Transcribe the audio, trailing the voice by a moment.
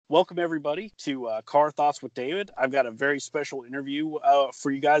welcome everybody to Car Thoughts with David. I've got a very special interview for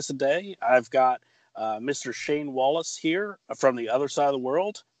you guys today. I've got Mr. Shane Wallace here from the other side of the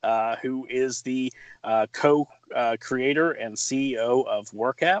world, who is the co-creator and CEO of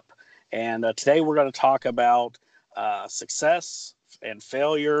WorkApp. And today we're going to talk about success and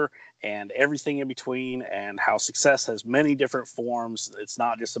failure and everything in between, and how success has many different forms. It's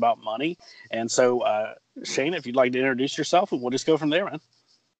not just about money. And so, Shane, if you'd like to introduce yourself, and we'll just go from there, man.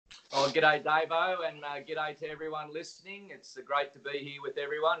 Oh, g'day, Davo, and g'day to everyone listening. It's great to be here with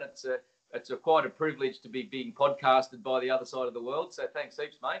everyone. It's quite a privilege to be being podcasted by the other side of the world. So thanks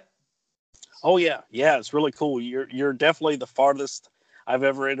heaps, mate. Oh yeah, it's really cool. You're definitely the farthest I've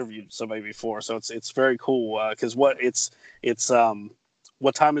ever interviewed somebody before. So it's very cool because what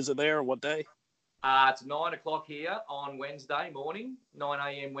time is it there? What day? It's 9 o'clock here on Wednesday morning, 9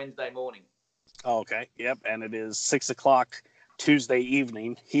 a.m. Wednesday morning. Oh, okay. Yep. And it is 6 o'clock Tuesday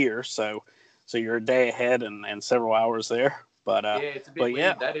evening here. So you're a day ahead and several hours there. But yeah, it's a bit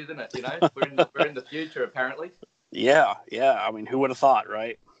weird, that, isn't it? You know, we're in the future apparently. Yeah. I mean, who would have thought,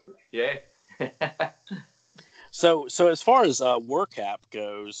 right? Yeah. So as far as WorkApp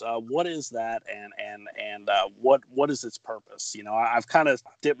goes, what is that, and what is its purpose? You know, I've kind of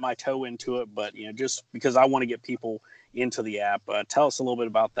dipped my toe into it, but you know, just because I want to get people into the app, tell us a little bit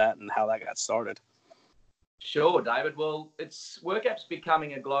about that and how that got started. Sure, David. Well, WorkApp's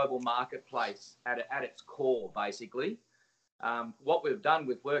becoming a global marketplace at its core, basically. What we've done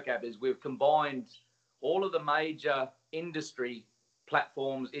with WorkApp is we've combined all of the major industry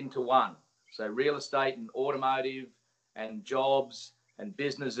platforms into one. So real estate and automotive and jobs and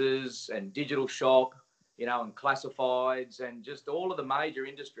businesses and digital shop, you know, and classifieds and just all of the major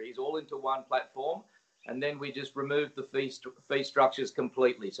industries all into one platform. And then we just removed the fee structures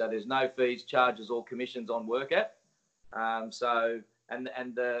completely. So there's no fees, charges, or commissions on WorkApp.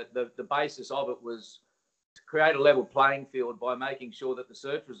 The basis of it was to create a level playing field by making sure that the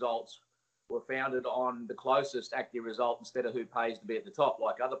search results were founded on the closest active result instead of who pays to be at the top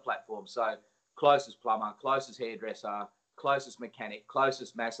like other platforms. So closest plumber, closest hairdresser, closest mechanic,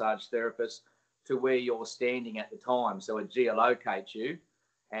 closest massage therapist to where you're standing at the time. So it geolocates you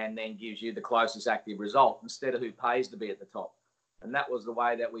and then gives you the closest active result instead of who pays to be at the top. And that was the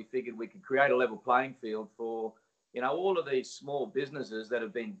way that we figured we could create a level playing field for, you know, all of these small businesses that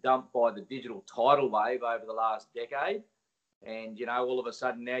have been dumped by the digital tidal wave over the last decade. And, you know, all of a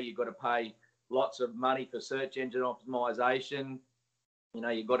sudden now you've got to pay lots of money for search engine optimization. You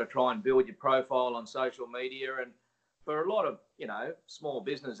know, you've got to try and build your profile on social media. And for a lot of, you know, small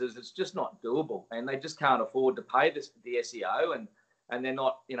businesses, it's just not doable. And they just can't afford to pay the SEO. And they're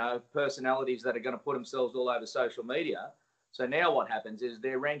not, you know, personalities that are going to put themselves all over social media. So now what happens is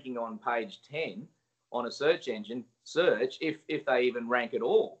they're ranking on page 10 on a search engine search, if they even rank at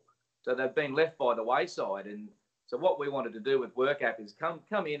all. So they've been left by the wayside. And so what we wanted to do with WorkApp is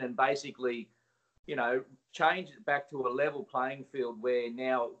come in and basically, you know, change it back to a level playing field where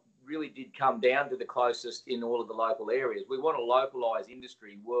now it really did come down to the closest in all of the local areas. We want to localize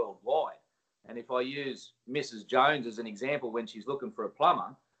industry worldwide. And if I use Mrs. Jones as an example, when she's looking for a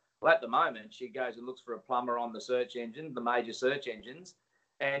plumber, well, at the moment, she goes and looks for a plumber on the search engine, the major search engines,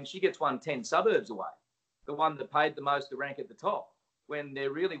 and she gets 10 suburbs away, the one that paid the most to rank at the top, when there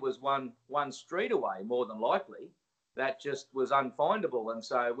really was one street away, more than likely, that just was unfindable. And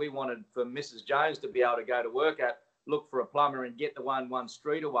so we wanted for Mrs. Jones to be able to go to WorkApp, look for a plumber and get the one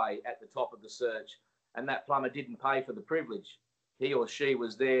street away at the top of the search. And that plumber didn't pay for the privilege. He or she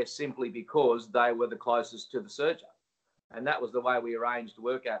was there simply because they were the closest to the searcher. And that was the way we arranged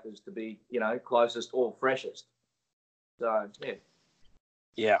WorkApp, is to be, you know, closest or freshest. So, yeah.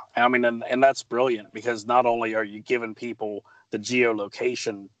 Yeah, I mean, and that's brilliant, because not only are you giving people the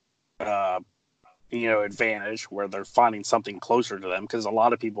geolocation advantage where they're finding something closer to them, because a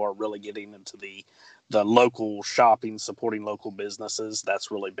lot of people are really getting into the local shopping, supporting local businesses.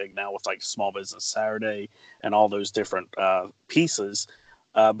 That's really big now with like Small Business Saturday and all those different pieces.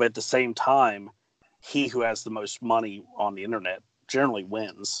 But at the same time, he who has the most money on the internet generally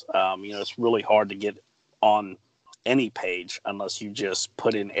wins. It's really hard to get on any page unless you just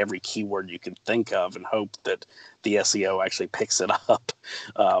put in every keyword you can think of and hope that the SEO actually picks it up.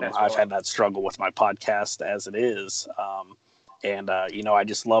 I've had that struggle with my podcast as it is. I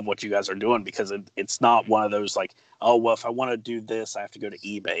just love what you guys are doing, because it's not one of those like, oh, well, if I want to do this, I have to go to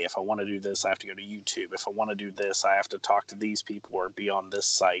eBay. If I want to do this, I have to go to YouTube. If I want to do this, I have to talk to these people or be on this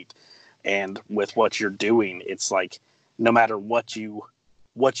site. And with what you're doing, it's like, no matter what you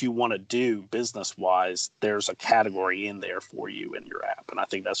want to do business wise, there's a category in there for you in your app. And I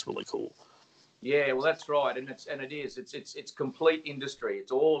think that's really cool. Yeah, well, that's right, and it's complete industry.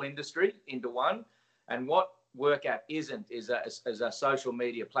 It's all industry into one. And what WorkApp isn't is a social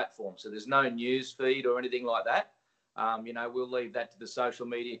media platform. So there's no news feed or anything like that. We'll leave that to the social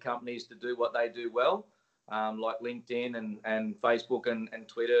media companies to do what they do well, like LinkedIn and Facebook and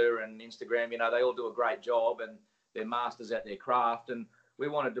Twitter and Instagram. They all do a great job and they're masters at their craft. And we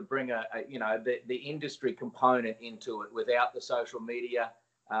wanted to bring the industry component into it without the social media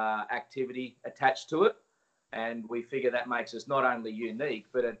activity attached to it. And we figure that makes us not only unique,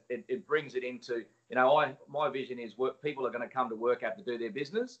 but it brings it into, my vision is people are going to come to WorkApp to do their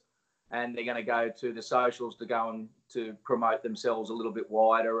business, and they're going to go to the socials to go and to promote themselves a little bit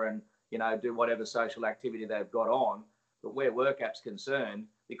wider and, do whatever social activity they've got on. But where WorkApp's concerned,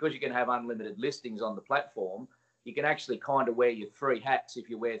 because you can have unlimited listings on the platform, you can actually kind of wear your three hats if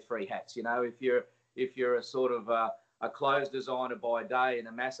you wear three hats. If you're a sort of a clothes designer by day and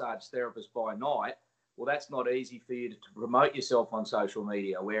a massage therapist by night, well, that's not easy for you to promote yourself on social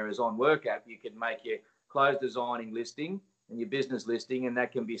media. Whereas on WorkApp, you can make your clothes designing listing and your business listing, and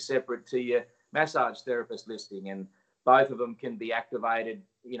that can be separate to your massage therapist listing. And both of them can be activated,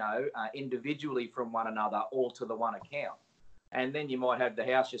 individually from one another, all to the one account. And then you might have the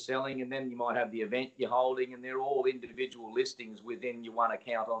house you're selling, and then you might have the event you're holding, and they're all individual listings within your one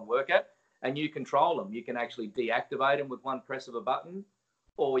account on WorkApp. And you control them. You can actually deactivate them with one press of a button,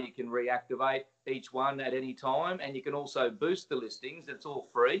 or you can reactivate each one at any time. And you can also boost the listings. It's all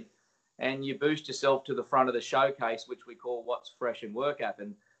free. And you boost yourself to the front of the showcase, which we call What's Fresh in WorkApp.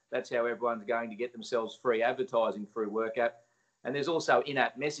 And that's how everyone's going to get themselves free advertising through WorkApp. And there's also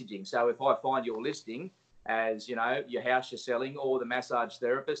in-app messaging. So if I find your listing as, your house you're selling or the massage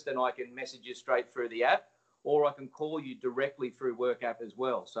therapist, then I can message you straight through the app, or I can call you directly through WorkApp as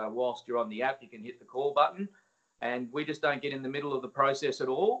well. So whilst you're on the app, you can hit the call button, and we just don't get in the middle of the process at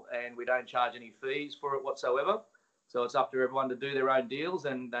all, and we don't charge any fees for it whatsoever. So it's up to everyone to do their own deals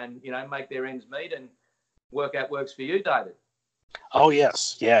and make their ends meet, and WorkApp works for you, David. Oh,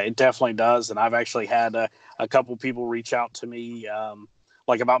 yes. Yeah, it definitely does. And I've actually had a couple people reach out to me,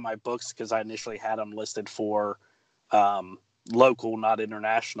 about my books, because I initially had them listed for local, not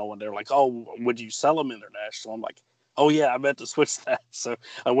international. And they're like, oh, would you sell them international? I'm like, oh, yeah, I meant to switch that. So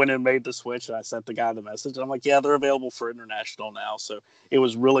I went and made the switch, and I sent the guy the message. I'm like, yeah, they're available for international now. So it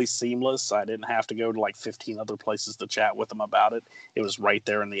was really seamless. I didn't have to go to 15 other places to chat with them about it. It was right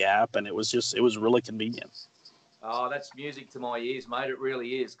there in the app, and it was really convenient. Oh, that's music to my ears, mate. It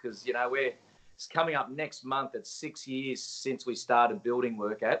really is, because, it's coming up next month. It's 6 years since we started building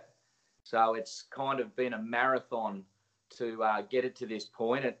WorkApp. So it's kind of been a marathon to get it to this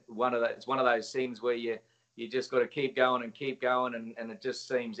point. It's one of those things where you just got to keep going, and it just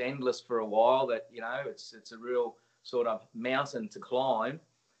seems endless for a while. That it's a real sort of mountain to climb.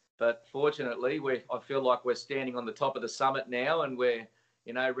 But fortunately, I feel like we're standing on the top of the summit now, and we're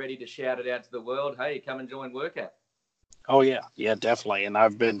ready to shout it out to the world. Hey, come and join WorkApp. Oh yeah, definitely. And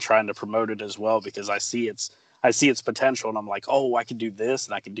I've been trying to promote it as well, because I see its potential, and I'm like, oh, I can do this,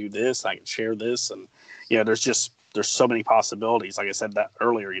 and I can do this, and I can share this, and there's so many possibilities. Like I said that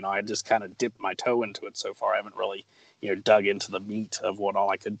earlier, I just kind of dipped my toe into it so far. I haven't really dug into the meat of what all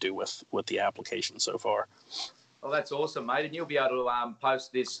I could do with the application so far. Well, that's awesome, mate. And you'll be able to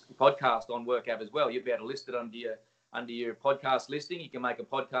post this podcast on WorkApp as well. You'll be able to list it under your podcast listing. You can make a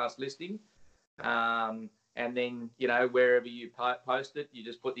podcast listing. And then, wherever you post it, you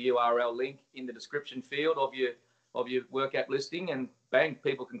just put the URL link in the description field of your WorkApp listing, and bang,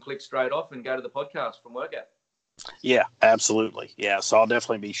 people can click straight off and go to the podcast from WorkApp. Yeah, absolutely. Yeah, so I'll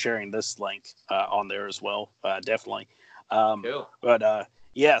definitely be sharing this link on there as well. Definitely. Cool. But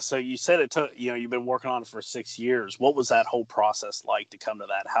yeah, so you said it took, you've been working on it for 6 years. What was that whole process like to come to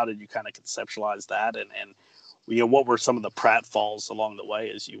that? How did you kind of conceptualize that? And what were some of the pratfalls along the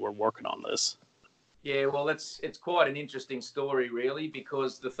way as you were working on this? Yeah, well, it's quite an interesting story, really,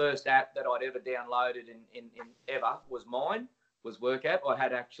 because the first app that I'd ever downloaded in ever was WorkApp. I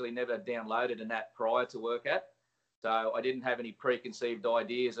had actually never downloaded an app prior to WorkApp, so I didn't have any preconceived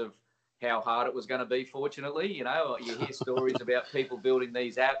ideas of how hard it was going to be. Fortunately, you hear stories about people building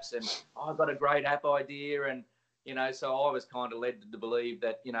these apps, and I've got a great app idea, and so I was kind of led to believe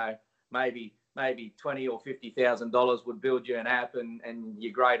that maybe $20,000 or $50,000 would build you an app, and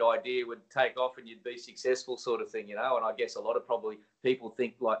your great idea would take off and you'd be successful, sort of thing, And I guess a lot of probably people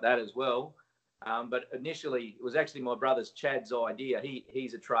think like that as well. But initially, it was actually my brother's Chad's idea.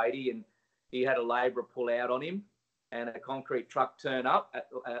 He's a tradie, and he had a labourer pull out on him, and a concrete truck turn up,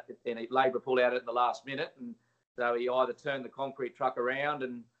 and a labourer pull out at the last minute. And so he either turned the concrete truck around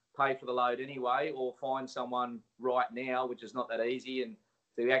and pay for the load anyway, or find someone right now, which is not that easy, and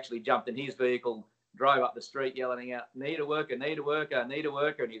So he actually jumped in his vehicle, drove up the street yelling out, need a worker, need a worker, need a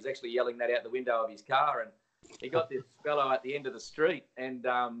worker. And he was actually yelling that out the window of his car. And he got this fellow at the end of the street and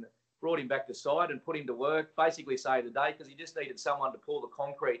brought him back to site and put him to work, basically saved the day because he just needed someone to pull the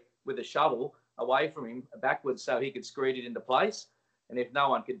concrete with a shovel away from him backwards so he could screed it into place. And if no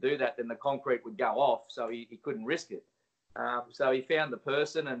one could do that, then the concrete would go off, so he couldn't risk it. So he found the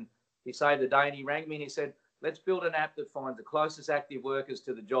person and he saved the day, and he rang me and he said, let's build an app that finds the closest active workers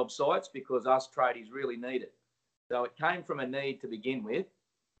to the job sites because us tradies really need it. So it came from a need to begin with.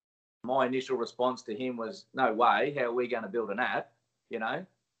 My initial response to him was, no way, how are we going to build an app, you know?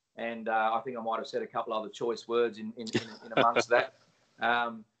 And I think I might have said a couple other choice words in amongst that.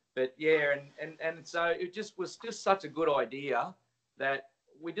 But yeah, and so it just was just such a good idea that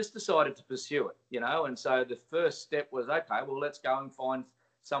we just decided to pursue it, you know. And so the first step was, okay, well, let's go and find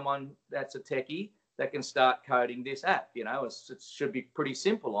someone that's a techie that can start coding this app, you know. It should be pretty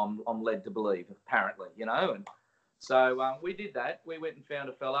simple, I'm led to believe, apparently, you know. And so we did that. We went and found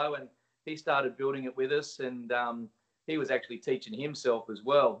a fellow and he started building it with us, and he was actually teaching himself as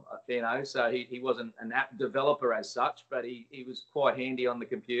well, you know. So he wasn't an app developer as such, but he was quite handy on the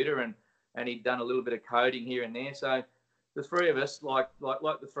computer, and he'd done a little bit of coding here and there. So the three of us, like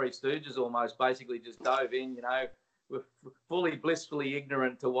the Three Stooges almost, basically just dove in, you know, we're fully blissfully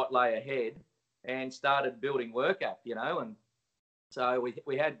ignorant to what lay ahead, and started building WorkApp, you know. And so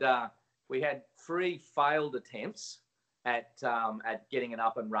we had 3 failed attempts at getting it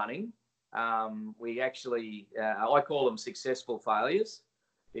up and running. We actually, I call them successful failures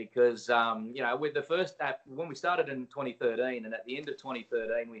because, you know, with the first app, when we started in 2013, and at the end of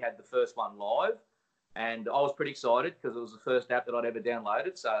 2013, we had the first one live. And I was pretty excited because it was the first app that I'd ever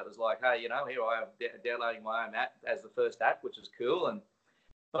downloaded. So it was like, hey, you know, here I am downloading my own app as the first app, which was cool.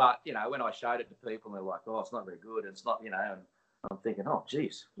 But, you know, when I showed it to people, they're like, oh, it's not very good. It's not, you know, and I'm thinking, oh,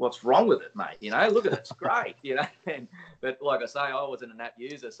 geez, what's wrong with it, mate? You know, look at it, it's great, you know. But like I say, I wasn't an app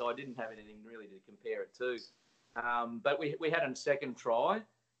user, so I didn't have anything really to compare it to. But we had a second try,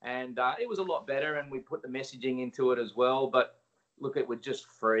 and it was a lot better, and we put the messaging into it as well. But look, it would just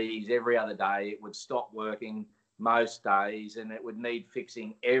freeze every other day. It would stop working most days, and it would need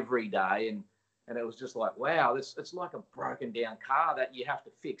fixing every day. And it was just like, wow, it's like a broken down car that you have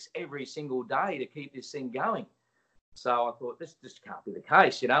to fix every single day to keep this thing going. So I thought, this just can't be the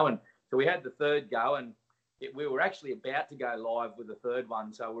case, you know. And so we had the third go, and we were actually about to go live with the third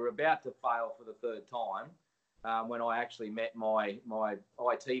one. So we were about to fail for the third time when I actually met my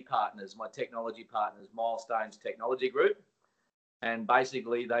IT partners, my technology partners, Milestones Technology Group. And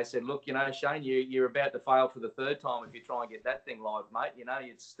basically they said, look, you know, Shane, you're about to fail for the third time if you try and get that thing live, mate. You know,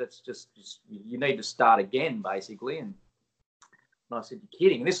 that's just you need to start again, basically. And I said, you're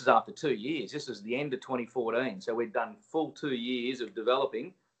kidding. And this is after 2 years. This is the end of 2014. So we'd done full 2 years of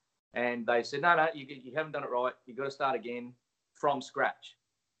developing. And they said, no, you haven't done it right. You've got to start again from scratch.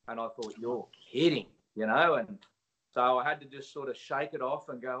 And I thought, you're kidding, you know. And so I had to just sort of shake it off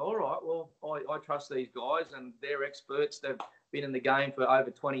and go, all right, well, I trust these guys and they're experts. They've been in the game for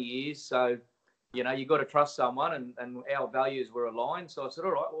over 20 years. So, you know, you've got to trust someone, and our values were aligned. So I said,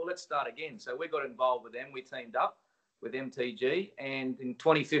 all right, well, let's start again. So we got involved with them. We teamed up with MTG. And in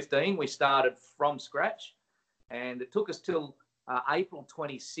 2015, we started from scratch. And it took us till April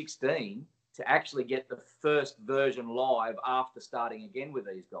 2016 to actually get the first version live after starting again with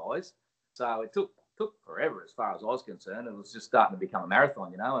these guys. So it took forever as far as I was concerned. It was just starting to become a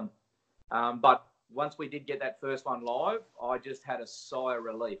marathon, you know. And but once we did get that first one live, I just had a sigh of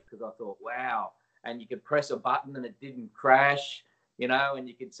relief because I thought, wow. And you could press a button and it didn't crash, you know, and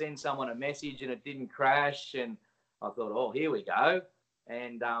you could send someone a message and it didn't crash. And I thought, oh, here we go.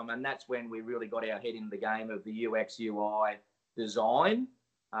 And that's when we really got our head in the game of the UX UI design.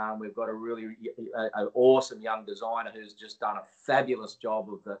 We've got a really awesome young designer who's just done a fabulous job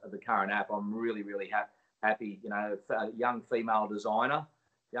of the current app. I'm really, really happy, you know, a young female designer,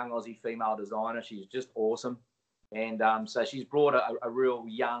 young Aussie female designer. She's just awesome. And so she's brought a real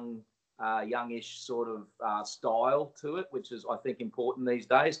youngish sort of style to it, which is, I think, important these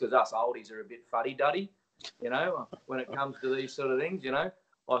days because us oldies are a bit fuddy-duddy, you know, when it comes to these sort of things, you know.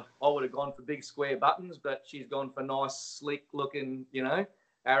 I would have gone for big square buttons, but she's gone for nice, slick-looking, you know,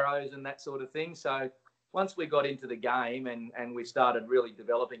 arrows and that sort of thing. So once we got into the game and we started really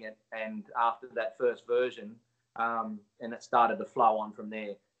developing it, and after that first version, and it started to flow on from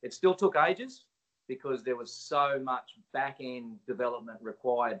there. It still took ages because there was so much back-end development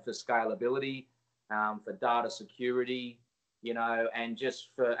required for scalability, for data security, you know, and just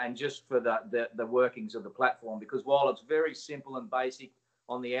for the workings of the platform. Because while it's very simple and basic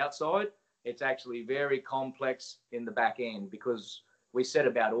on the outside, it's actually very complex in the back end because we set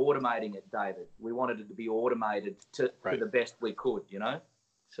about automating it, David. We wanted it to be automated to the best we could, you know.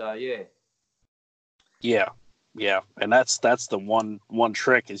 So yeah. Yeah, and that's the one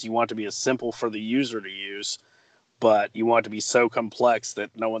trick is you want it to be as simple for the user to use, but you want it to be so complex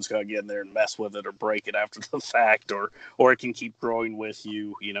that no one's going to get in there and mess with it or break it after the fact, or it can keep growing with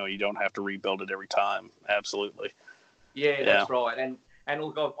you. You know, you don't have to rebuild it every time. Absolutely. Yeah, that's right. And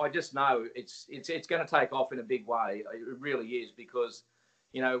look, I just know it's going to take off in a big way. It really is, because,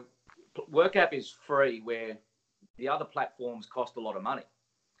 you know, WorkApp is free where the other platforms cost a lot of money.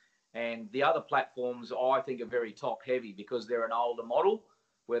 And the other platforms, I think, are very top heavy because they're an older model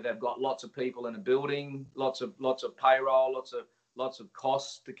where they've got lots of people in a building, lots of payroll, lots of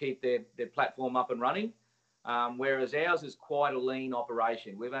costs to keep their platform up and running. Whereas ours is quite a lean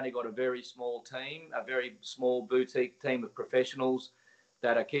operation. We've only got a very small team, a very small boutique team of professionals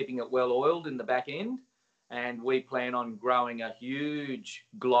that are keeping it well oiled in the back end. And we plan on growing a huge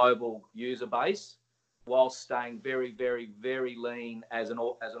global user base while staying very, very, very lean as an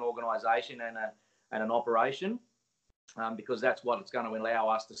organisation and an operation, because that's what it's going to allow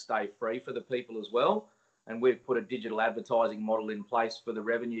us to stay free for the people as well. And we've put a digital advertising model in place for the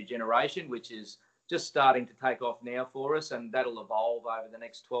revenue generation, which is just starting to take off now for us, and that'll evolve over the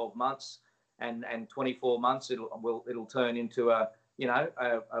next 12 months and 24 months. It'll turn into a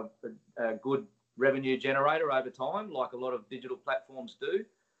good revenue generator over time, like a lot of digital platforms do.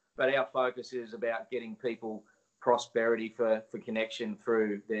 But our focus is about getting people prosperity for connection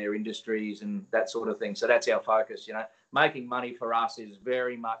through their industries and that sort of thing. So that's our focus. You know, making money for us is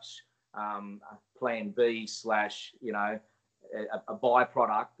very much plan B / you know, a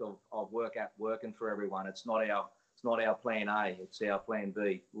byproduct of WorkApp working for everyone. It's not our plan A. It's our plan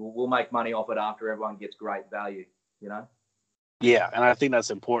B. We'll make money off it after everyone gets great value. You know. Yeah, and I think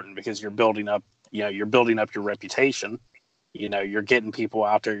that's important because you're building up your reputation. You know, you're getting people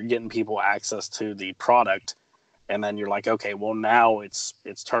out there, you're getting people access to the product, and then you're like, okay, well now it's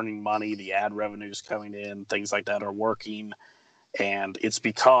turning money, the ad revenue's coming in, things like that are working, and it's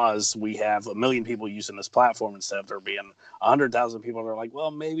because we have 1 million people using this platform instead of there being 100,000 people that are like, well,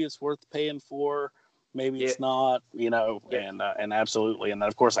 maybe it's worth paying for, maybe it's not, you know, and absolutely, and then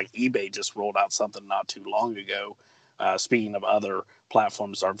of course like eBay just rolled out something not too long ago. Speaking of other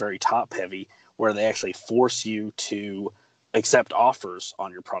platforms are very top heavy, where they actually force you to accept offers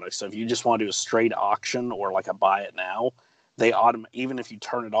on your product. So if you just want to do a straight auction or like a buy it now, even if you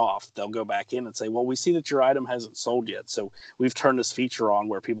turn it off, they'll go back in and say, well, we see that your item hasn't sold yet, so we've turned this feature on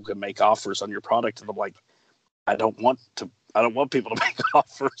where people can make offers on your product. And I'm like, I don't want people to make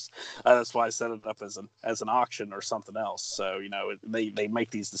offers. That's why I set it up as an auction or something else. So, you know, they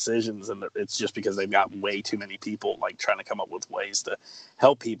make these decisions, and it's just because they've got way too many people like trying to come up with ways to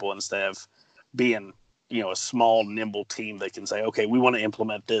help people instead of being, you know, a small, nimble team that can say, okay, we want to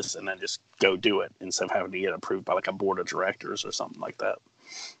implement this, and then just go do it instead of having to get approved by like a board of directors or something like that.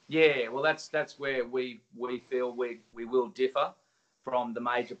 Yeah, well, that's where we feel we will differ from the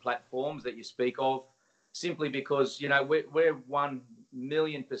major platforms that you speak of, simply because, you know, we're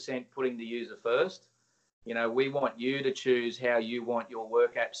 1,000,000% putting the user first. You know, we want you to choose how you want your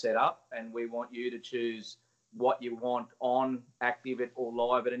WorkApp set up, and we want you to choose what you want on, active it or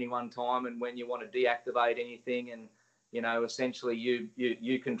live at any one time, and when you want to deactivate anything. And, you know, essentially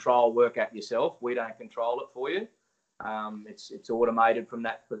you control WorkApp yourself. We don't control it for you. It's automated from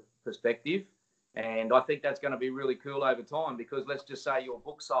that perspective. And I think that's going to be really cool over time, because let's just say your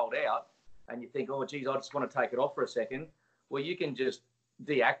book sold out and you think, oh, geez, I just want to take it off for a second. Well, you can just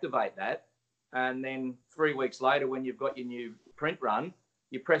deactivate that. And then 3 weeks later, when you've got your new print run,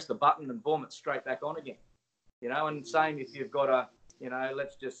 you press the button and boom, it's straight back on again. You know, and same if you've got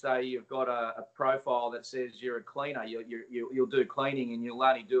let's just say you've got a profile that says you're a cleaner. You'll do cleaning, and you'll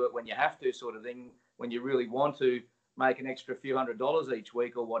only do it when you have to, sort of thing, when you really want to make an extra few $100s each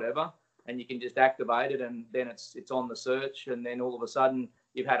week or whatever, and you can just activate it, and then it's on the search, and then all of a sudden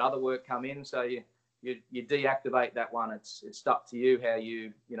you've had other work come in, so you deactivate that one. It's up to you how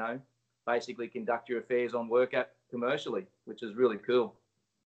you basically conduct your affairs on WorkApp commercially, which is really cool.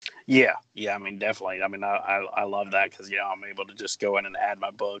 Yeah, I mean, definitely. I mean, I love that because, yeah, I'm able to just go in and add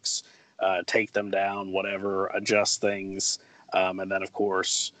my books, take them down, whatever, adjust things. And then, of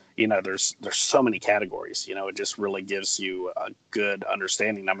course, you know, there's so many categories. You know, it just really gives you a good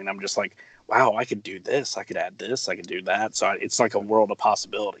understanding. I mean, I'm just like, wow, I could do this. I could add this. I could do that. So it's like a world of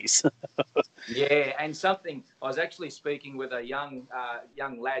possibilities. Yeah, and something, I was actually speaking with a young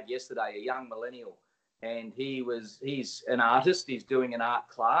lad yesterday, a young millennial. And he's an artist. He's doing an art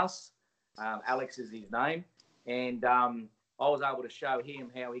class. Alex is his name. And I was able to show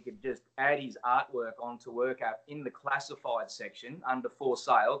him how he could just add his artwork onto WorkApp in the classified section under for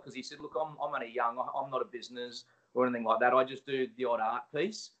sale. Because he said, look, I'm only young. I'm not a business or anything like that. I just do the odd art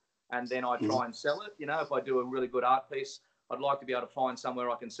piece, and then I try and sell it. You know, if I do a really good art piece, I'd like to be able to find somewhere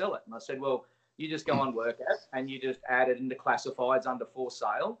I can sell it. And I said, well, you just go on WorkApp and you just add it into classifieds under for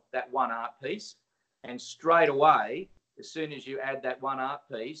sale, that one art piece. And straight away, as soon as you add that one art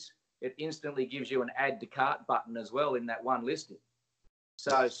piece, it instantly gives you an add to cart button as well in that one listing.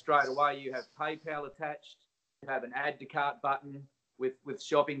 So straight away you have PayPal attached, you have an add to cart button with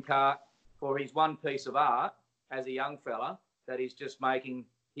shopping cart for his one piece of art as a young fella that he's just making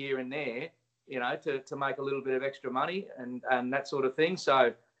here and there, you know, to make a little bit of extra money and that sort of thing.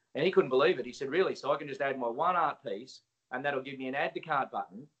 So, and he couldn't believe it. He said, really? So I can just add my one art piece and that'll give me an add to cart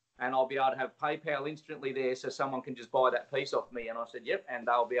button, and I'll be able to have PayPal instantly there so someone can just buy that piece off me. And I said, yep. And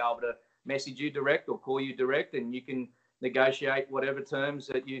they'll be able to message you direct or call you direct, and you can negotiate whatever terms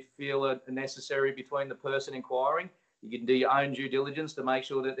that you feel are necessary between the person inquiring. You can do your own due diligence to make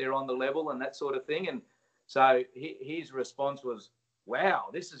sure that they're on the level and that sort of thing. And so his response was, wow,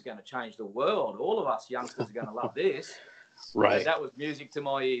 this is going to change the world. All of us youngsters are going to love this. Right. So that was music to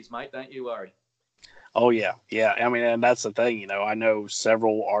my ears, mate. Don't you worry. Oh yeah, yeah. I mean, and that's the thing. You know, I know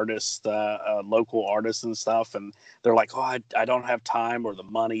several artists, local artists and stuff, and they're like, "Oh, I don't have time or the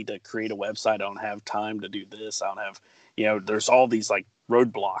money to create a website. I don't have time to do this. I don't have, you know, there's all these like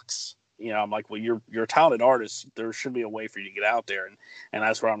roadblocks." You know, I'm like, "Well, you're a talented artist. There should be a way for you to get out there." And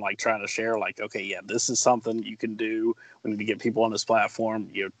that's where I'm like trying to share, like, okay, yeah, this is something you can do. We need to get people on this platform.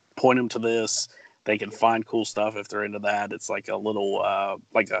 You know, point them to this. They can find cool stuff if they're into that. It's like a little,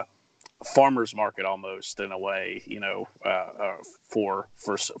 like a farmer's market almost in a way, you know, for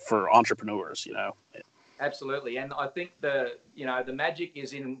entrepreneurs, you know. Absolutely. And I think the magic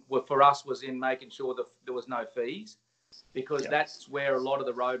is for us was in making sure that there was no fees, because that's where a lot of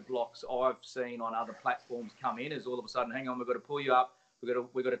the roadblocks I've seen on other platforms come in, is all of a sudden, hang on, we've got to pull you up.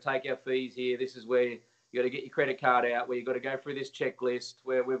 We've got to take our fees here. This is where you got to get your credit card out, where you've got to go through this checklist,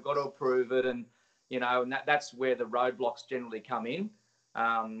 where we've got to approve it. And, you know, and that's where the roadblocks generally come in.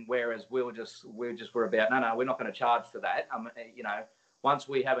 Whereas we were about, no, we're not going to charge for that. You know, once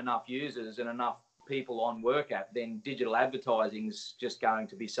we have enough users and enough people on WorkApp, then digital advertising is just going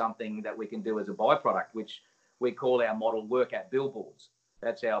to be something that we can do as a byproduct, which we call our model WorkApp billboards.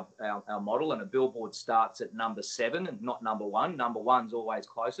 That's our model, and a billboard starts at number 7 and not number 1. Number 1's always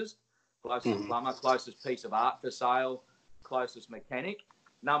closest plumber, closest piece of art for sale, closest mechanic.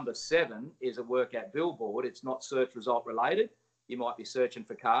 Number 7 is a WorkApp billboard. It's not search result related. You might be searching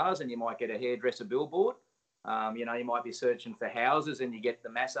for cars and you might get a hairdresser billboard. You know, you might be searching for houses and you get the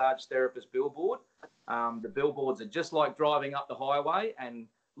massage therapist billboard. The billboards are just like driving up the highway and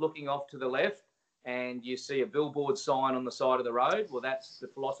looking off to the left, and you see a billboard sign on the side of the road. Well, that's the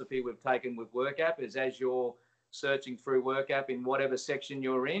philosophy we've taken with WorkApp, is as you're searching through WorkApp in whatever section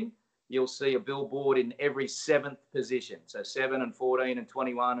you're in, you'll see a billboard in every 7th position. So 7 and 14 and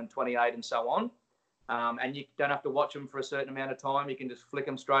 21 and 28 and so on. And you don't have to watch them for a certain amount of time. You can just flick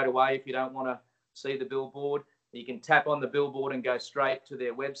them straight away if you don't want to see the billboard. You can tap on the billboard and go straight to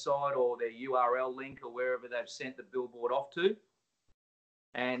their website or their URL link or wherever they've sent the billboard off to.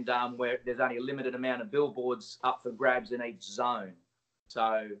 And where there's only a limited amount of billboards up for grabs in each zone.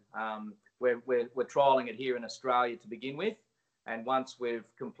 So we're trialling it here in Australia to begin with. And once we've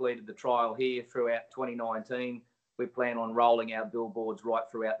completed the trial here throughout 2019, we plan on rolling out billboards right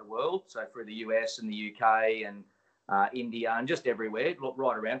throughout the world. So through the US and the UK and India and just everywhere,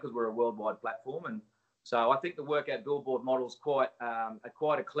 right around, because we're a worldwide platform. And so I think the WorkApp billboard model is quite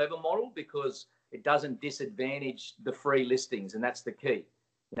a clever model, because it doesn't disadvantage the free listings, and that's the key.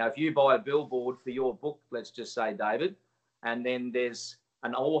 You know, if you buy a billboard for your book, let's just say, David, and then there's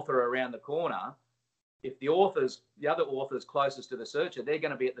an author around the corner, if the other author's closest to the searcher, they're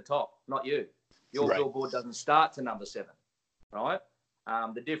going to be at the top, not you. Your billboard doesn't start to number 7, right?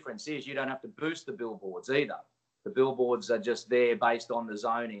 The difference is you don't have to boost the billboards either. The billboards are just there based on the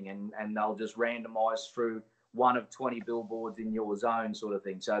zoning, and they'll just randomise through one of 20 billboards in your zone sort of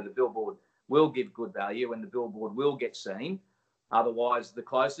thing. So the billboard will give good value and the billboard will get seen. Otherwise, the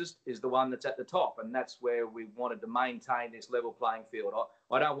closest is the one that's at the top, and that's where we wanted to maintain this level playing field.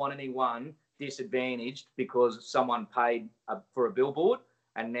 I don't want anyone disadvantaged because someone paid for a billboard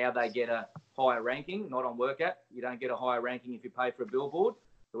and now they get a higher ranking, not on WorkApp. You don't get a higher ranking if you pay for a billboard.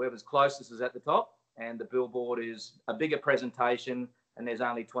 Whoever's closest is at the top, and the billboard is a bigger presentation, and there's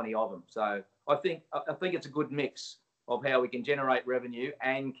only 20 of them. So I think it's a good mix of how we can generate revenue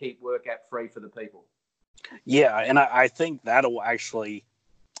and keep WorkApp free for the people. Yeah, and I think that'll actually,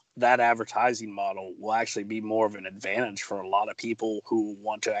 that advertising model will actually be more of an advantage for a lot of people who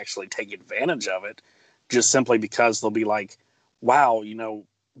want to actually take advantage of it, just simply because they'll be like, wow,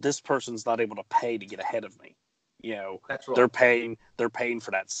 this person's not able to pay to get ahead of me. That's right. They're paying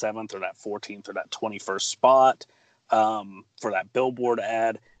for that 7th or that 14th or that 21st spot, for that billboard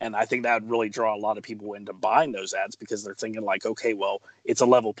ad. And I think that would really draw a lot of people into buying those ads, because they're thinking like, okay, well, it's a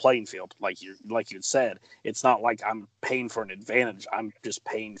level playing field. Like you said, it's not like I'm paying for an advantage. I'm just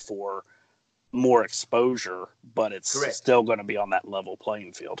paying for more exposure, but it's Correct. still going to be on that level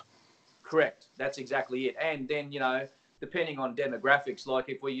playing field. Correct. That's exactly it. And then, depending on demographics, like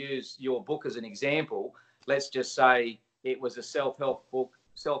if we use your book as an example, let's just say it was a self-help book,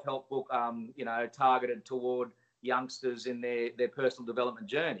 targeted toward youngsters in their personal development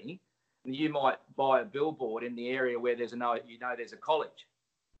journey. And you might buy a billboard in the area where there's a college,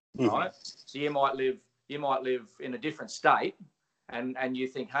 right? So you might live in a different state, and you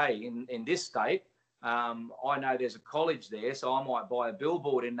think, hey, in this state, I know there's a college there, so I might buy a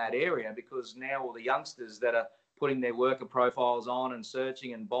billboard in that area, because now all the youngsters that are putting their worker profiles on and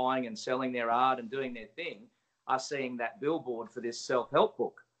searching and buying and selling their art and doing their thing are seeing that billboard for this self-help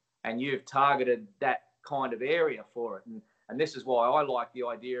book, and you've targeted that kind of area for it. And this is why I like the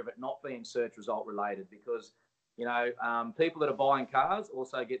idea of it not being search result related, because people that are buying cars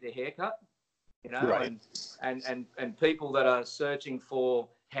also get their hair cut, Right. and people that are searching for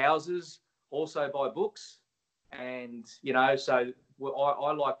houses also buy books. And so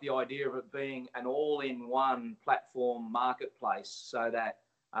I like the idea of it being an all-in-one platform marketplace, so that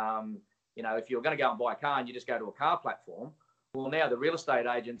if you're going to go and buy a car and you just go to a car platform, well, now the real estate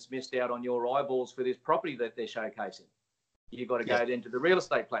agents missed out on your eyeballs for this property that they're showcasing. You've got to go then to the real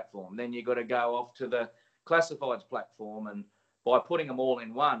estate platform. Then you've got to go off to the classifieds platform. And by putting them all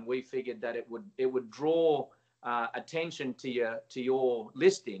in one, we figured that it would draw attention to your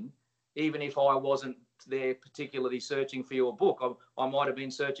listing, even if I wasn't there particularly searching for your book. I might have been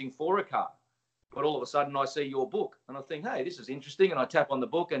searching for a car, but all of a sudden I see your book and I think, hey, this is interesting. And I tap on the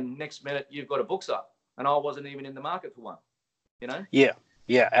book, and next minute you've got a book up, and I wasn't even in the market for one.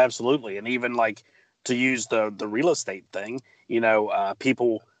 Yeah, absolutely. And even like, to use the real estate thing,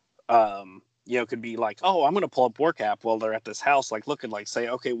 people, could be like, oh, I'm going to pull up Work App while they're at this house, like looking, like say,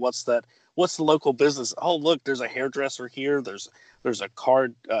 okay, what's the local business? Oh, look, there's a hairdresser here. There's a car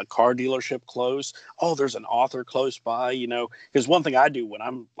dealership close. Oh, there's an author close by, because one thing I do when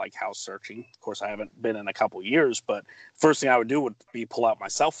I'm like house searching, of course I haven't been in a couple years, but first thing I would do would be pull out my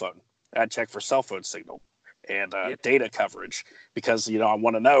cell phone. I'd check for cell phone signal and data coverage, because I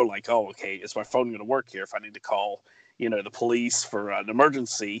want to know, like, oh, okay, is my phone going to work here if I need to call the police for an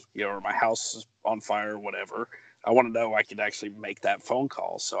emergency, or my house is on fire or whatever. I want to know I can actually make that phone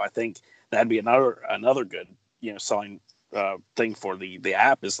call. So I think that'd be another good selling thing for the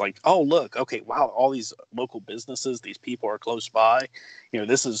app, is like, oh, look, okay, wow, all these local businesses, these people are close by. I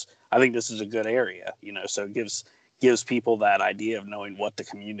think this is a good area, so it gives people that idea of knowing what the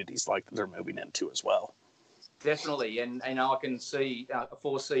community's like that they're moving into as well. Definitely. And I can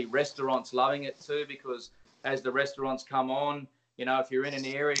foresee restaurants loving it too, because as the restaurants come on, if you're in an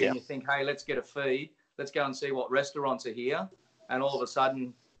area and you think, hey, let's get a feed, let's go and see what restaurants are here. And all of a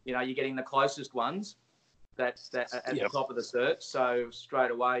sudden, you're getting the closest ones that's at the top of the search. So straight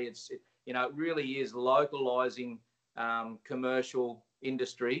away, it really is localizing commercial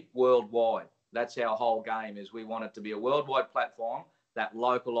industry worldwide. That's our whole game, is we want it to be a worldwide platform that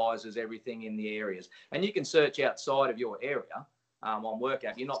localizes everything in the areas. And you can search outside of your area on Work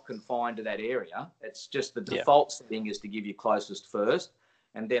App. You're not confined to that area. It's just the default setting is to give you closest first.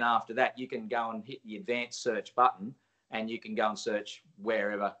 And then after that, you can go and hit the advanced search button, and you can go and search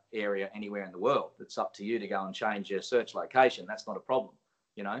wherever area, anywhere in the world. It's up to you to go and change your search location. That's not a problem,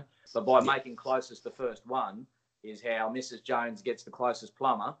 But by making closest the first one is how Mrs. Jones gets the closest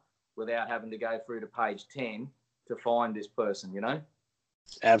plumber without having to go through to page 10 to find this person,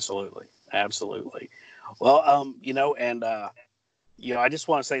 Absolutely. Well, I just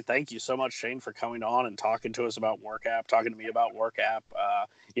want to say thank you so much, Shane, for coming on and talking to us about Work App, talking to me about Work App.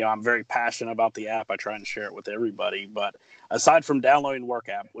 I'm very passionate about the app. I try and share it with everybody. But aside from downloading Work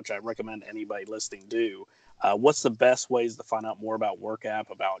App, which I recommend anybody listening do, what's the best ways to find out more about Work App,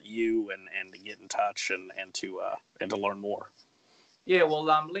 about you, and to get in touch and to learn more? Yeah, well,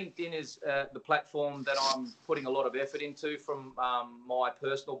 LinkedIn is the platform that I'm putting a lot of effort into from my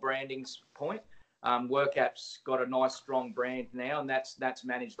personal branding's point. Work App's got a nice, strong brand now, and that's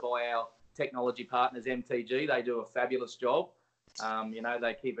managed by our technology partners, MTG. They do a fabulous job.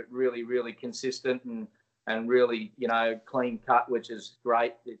 They keep it really, really consistent and really, clean cut, which is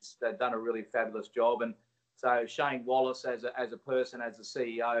great. They've done a really fabulous job. And So Shane Wallace, as a person, as a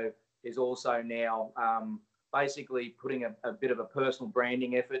CEO, is also now basically putting a bit of a personal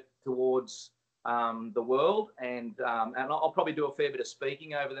branding effort towards the world, and I'll probably do a fair bit of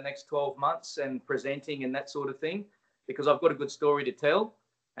speaking over the next 12 months and presenting and that sort of thing, because I've got a good story to tell,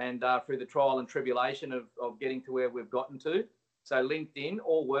 and through the trial and tribulation of getting to where we've gotten to. So LinkedIn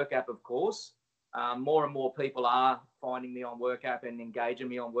or WorkApp, of course. More and more people are finding me on WorkApp and engaging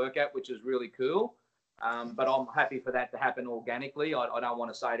me on WorkApp, which is really cool. But I'm happy for that to happen organically. I don't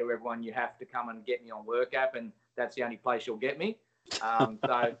want to say to everyone, you have to come and get me on WorkApp, and that's the only place you'll get me.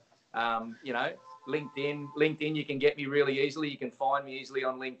 You know, LinkedIn, you can get me really easily. You can find me easily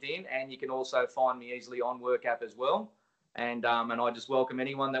on LinkedIn, and you can also find me easily on WorkApp as well. And I just welcome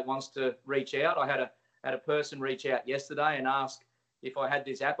anyone that wants to reach out. I had a person reach out yesterday and ask if I had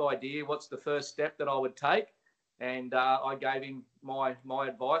this app idea, what's the first step that I would take? And I gave him my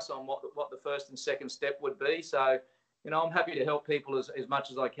advice on what the first and second step would be. So, you know, I'm happy to help people as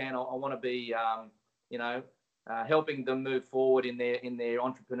much as I can. I want to be, you know, helping them move forward in their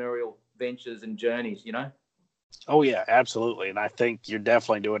entrepreneurial ventures and journeys, you know? Oh, yeah, absolutely. And I think you're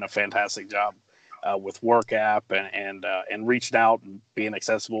definitely doing a fantastic job with WorkApp and reaching out and being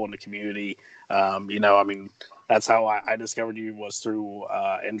accessible in the community. You know, I mean, that's how I discovered you, was through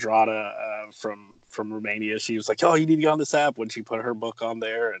Andrada from Romania. She was like, oh, you need to get on this app, when she put her book on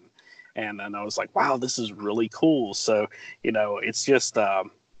there. And then I was like, wow, this is really cool. So, you know, it's just,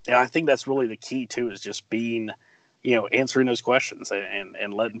 I think that's really the key too, is just being, you know, answering those questions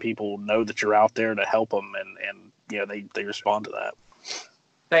and letting people know that you're out there to help them. And you know, they respond to that.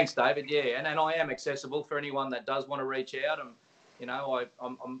 Thanks, David. Yeah. And I am accessible for anyone that does want to reach out. And, you know,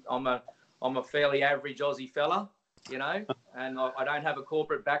 I'm a fairly average Aussie fella, you know, and I don't have a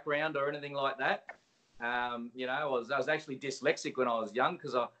corporate background or anything like that. You know, I was actually dyslexic when I was young,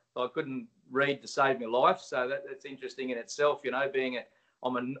 because I couldn't read to save my life. So that's interesting in itself, you know,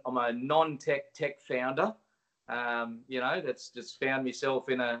 I'm a non-tech founder, you know, that's just found myself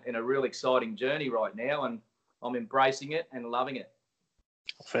in a real exciting journey right now, and I'm embracing it and loving it.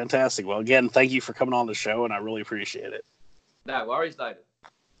 Fantastic. Well, again, thank you for coming on the show, and I really appreciate it. No worries, David.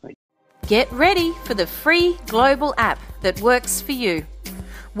 Get ready for the free global app that works for you.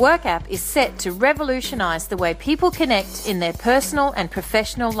 WorkApp is set to revolutionize the way people connect in their personal and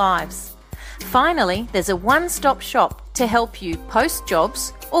professional lives. Finally, there's a one-stop shop to help you post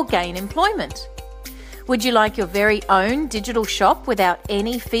jobs or gain employment. Would you like your very own digital shop without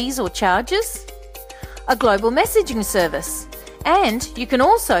any fees or charges? A global messaging service. And you can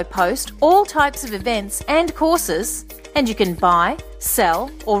also post all types of events and courses, and you can buy,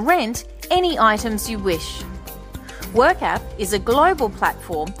 sell, or rent any items you wish. WorkApp is a global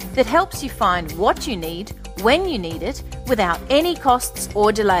platform that helps you find what you need when you need it without any costs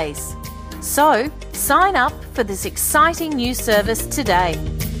or delays. So, sign up for this exciting new service today.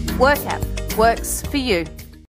 WorkApp works for you.